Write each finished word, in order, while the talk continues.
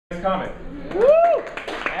comic. Woo!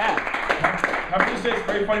 Yeah. Happy to say it's a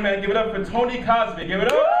very funny man. Give it up for Tony Cosby. Give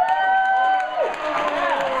it up.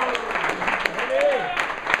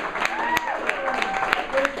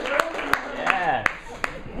 Yeah.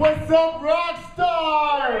 What's up, rock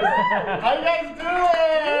stars? How you guys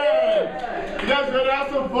doing? You guys ready to have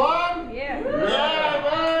some fun? Yeah.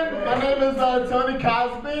 Yeah, man. My name is Tony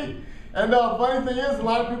Cosby. And the funny thing is, a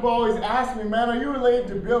lot of people always ask me, man, are you related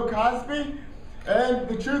to Bill Cosby? And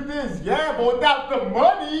the truth is, yeah, but without the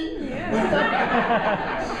money.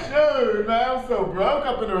 Yeah. Shoot, man, I'm so broke.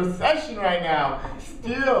 I'm in a recession right now.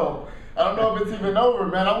 Still. I don't know if it's even over,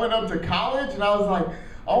 man. I went up to college and I was like,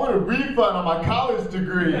 I want a refund on my college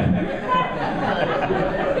degree.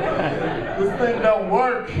 This thing don't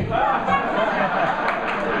work.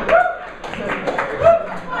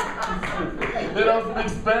 They don't speak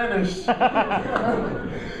Spanish.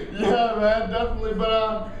 Yeah, man, definitely.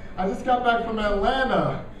 But I just got back from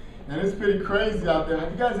Atlanta, and it's pretty crazy out there.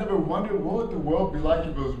 Have you guys ever wondered what would the world be like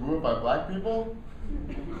if it was ruled by black people?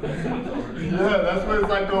 Yeah, that's what it's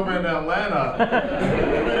like over in Atlanta.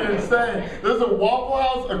 It's pretty insane. There's a Waffle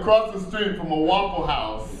House across the street from a Waffle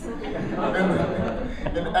House.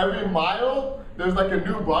 And every mile, there's like a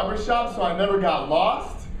new barbershop, so I never got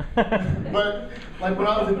lost. But like when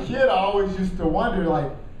I was a kid, I always used to wonder,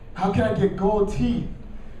 like, how can I get gold teeth?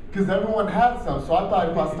 Because everyone had some, so I thought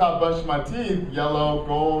if I stopped brushing my teeth, yellow,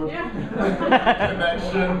 gold,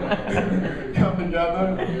 connection, come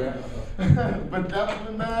together. But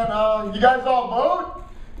definitely, man, you guys all vote?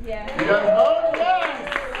 Yeah. You guys vote? Yes!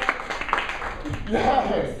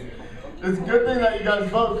 Yes! It's a good thing that you guys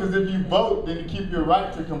vote, because if you vote, then you keep your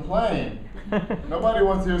right to complain. Nobody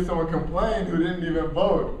wants to hear someone complain who didn't even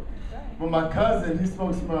vote. But my cousin, he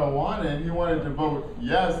smokes marijuana and he wanted to vote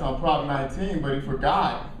yes on Prop 19, but he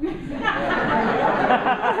forgot.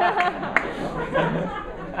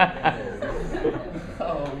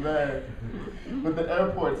 Oh man. But the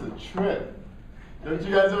airport's a trip. Don't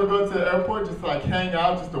you guys ever go to the airport just to like hang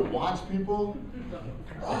out, just to watch people?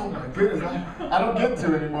 Oh my goodness, I don't get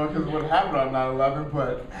to anymore because of what happened on 9/11,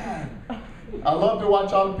 but man. I love to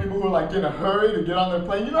watch all the people who are like in a hurry to get on their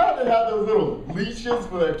plane. You know how they have those little leashes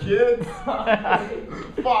for their kids?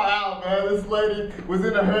 Far out, man. This lady was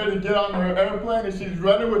in a hurry to get on her airplane and she's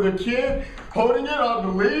running with her kid, holding it on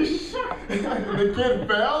the leash. And the kid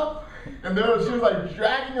fell. And then she was like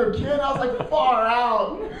dragging her kid. I was like, far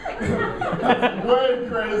out. That's way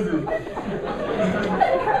crazy.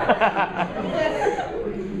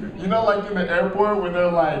 You know, like in the airport when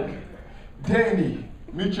they're like, Danny,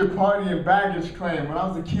 meet your party and baggage claim. When I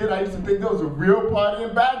was a kid, I used to think that was a real party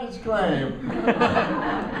and baggage claim.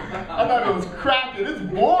 I thought it was cracking. It's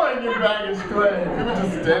boring in baggage claim. People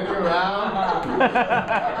just standing around.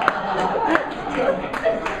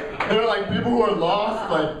 They're like people who are lost,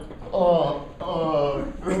 like,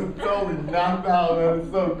 totally knocked out, man.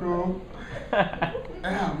 It's so cool.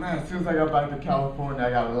 Yeah, man, as soon as I got back to California, I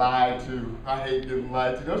got lied to. I hate getting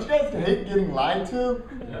lied to. Don't you guys hate getting lied to?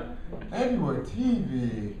 Yeah. Everywhere,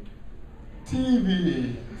 TV. Yeah,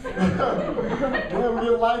 we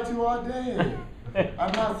get lied to all day.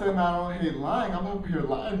 I'm not saying I don't hate lying. I'm up here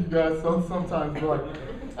lying to you guys sometimes, but like,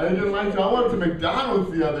 I didn't get lied to. I went to McDonald's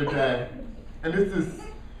the other day, and it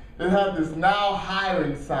had this now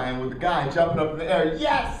hiring sign with a guy jumping up in the air.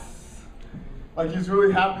 Yes! Like he's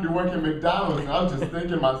really happy to work at McDonald's, and I was just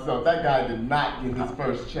thinking to myself, that guy did not get his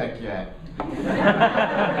first check yet.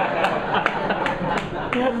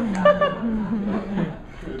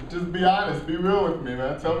 Just be honest, be real with me,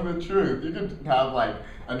 man. Tell me the truth. You could have like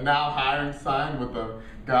a now hiring sign with a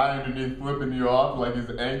guy underneath flipping you off like he's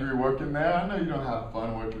angry working there. I know you don't have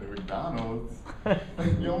fun working at McDonald's.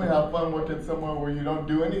 You only have fun working somewhere where you don't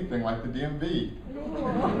do anything, like the DMV.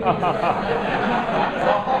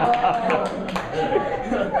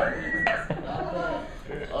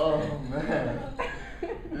 Oh man.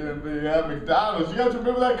 Yeah, McDonald's. You guys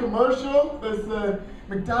remember that commercial that said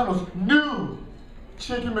McDonald's new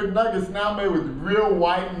chicken McNuggets now made with real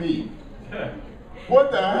white meat?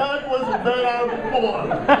 What the heck was it made out of before?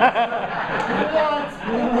 What?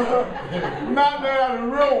 Not made out of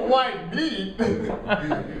real white meat.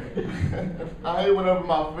 I hate whenever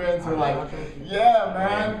my friends are like, yeah,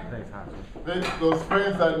 man. Those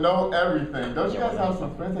friends that know everything. Don't you guys have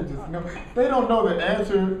some friends that just know? They don't know the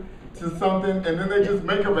answer to something, and then they just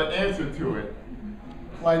make up an answer to it.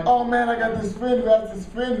 Like, oh man, I got this friend who has this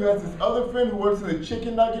friend who has this other friend who works in the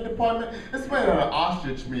chicken nugget department. It's made out of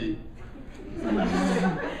ostrich meat.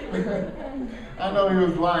 I know he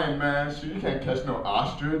was lying, man. Shoot, you can't catch no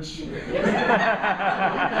ostrich.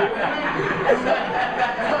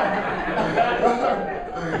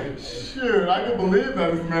 Shoot, I can believe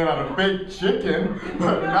that it's made out of fake chicken,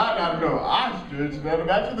 but not out of no ostrich. Man,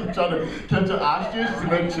 imagine them trying to catch an ostrich to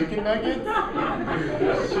make chicken nuggets.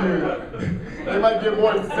 Shoot, they might get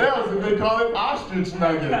more sales if they call it ostrich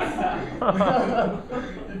nuggets.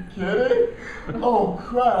 You kidding? Oh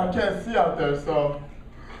crap, I can't see out there, so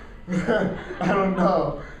I don't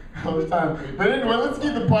know how much time. But anyway, let's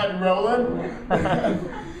keep the party rolling.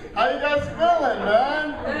 How you guys feeling,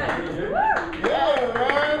 man? Yeah,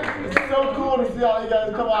 man. It's so cool to see all you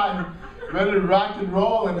guys come out ready to rock and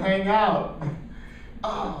roll and hang out.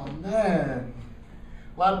 Oh, man.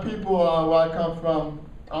 A lot of people where I come from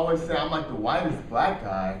always say I'm like the whitest black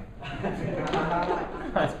guy.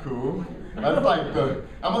 That's cool. That's like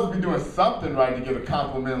I must be doing something right to get a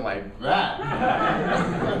compliment like that.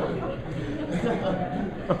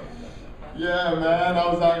 Yeah, man, I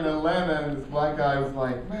was out in Atlanta and this black guy was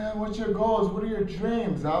like, man, what's your goals? What are your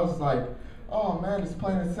dreams? I was like, oh man, it's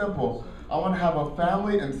plain and simple. I want to have a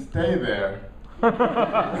family and stay there.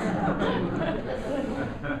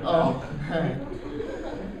 Oh, man.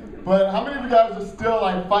 But how many of you guys are still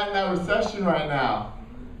like fighting that recession right now?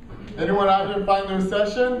 Anyone out here fighting the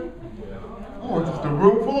recession? Oh, just a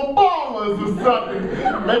room full of ballers or something,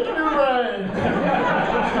 making it rain.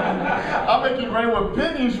 I'll make it rain with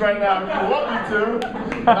pennies right now if you want me to.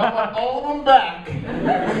 And I want all of them back.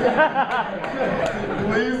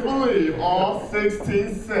 Please believe, all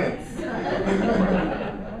 16 cents.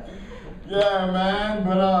 Yeah, man,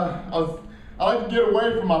 but I like to get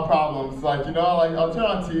away from my problems. Like, you know, I'll turn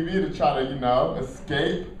on TV to try to, you know,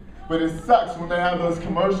 escape. But it sucks when they have those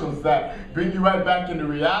commercials that bring you right back into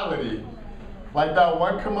reality. Like that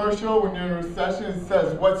one commercial when you're in a recession, it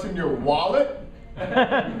says, what's in your wallet?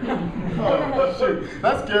 Oh, shoot.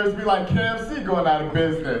 That scares me like KFC going out of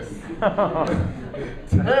business.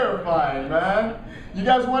 Terrifying, man. You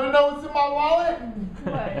guys want to know what's in my wallet?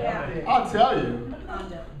 What? Yeah. I'll tell you.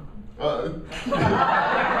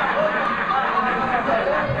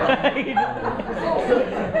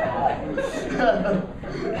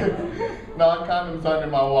 No, condoms aren't in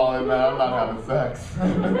my wallet, man. I'm not having sex.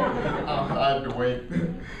 I had to wait.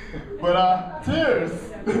 But tears.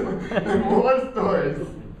 More stories.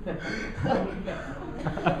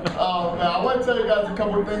 Oh man, I want to tell you guys a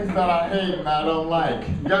couple things that I hate and I don't like.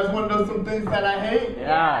 You guys want to know some things that I hate?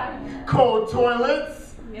 Yeah. Cold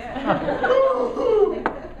toilets. Yeah.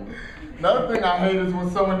 Another thing I hate is when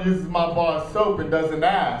someone uses my bar of soap and doesn't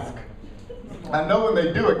ask. I know when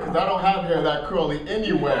they do it because I don't have hair that curly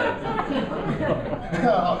anywhere.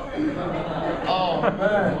 Oh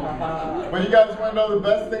man. But you guys want to know the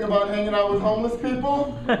best thing about hanging out with homeless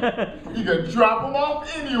people? You can drop them off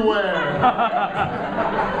anywhere.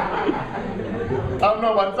 I don't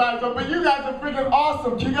know my time's up, but you guys are freaking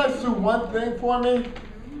awesome. Can you guys do one thing for me?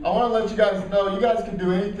 I want to let you guys know you guys can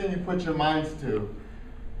do anything you put your minds to.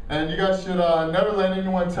 And you guys should never let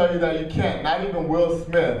anyone tell you that you can't, not even Will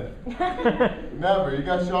Smith. Never. You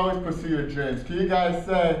guys should always pursue your dreams. Can you guys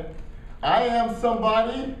say, I am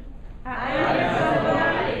somebody. I am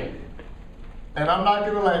somebody. And I'm not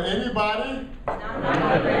going to let anybody. I'm not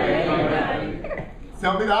going to let anybody.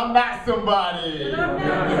 Tell me that I'm not somebody. I'm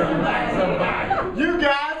not somebody. You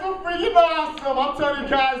guys are freaking awesome. I'm Tony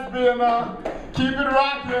Cosby and keep it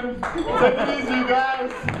rocking. Take it easy, you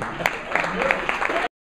guys.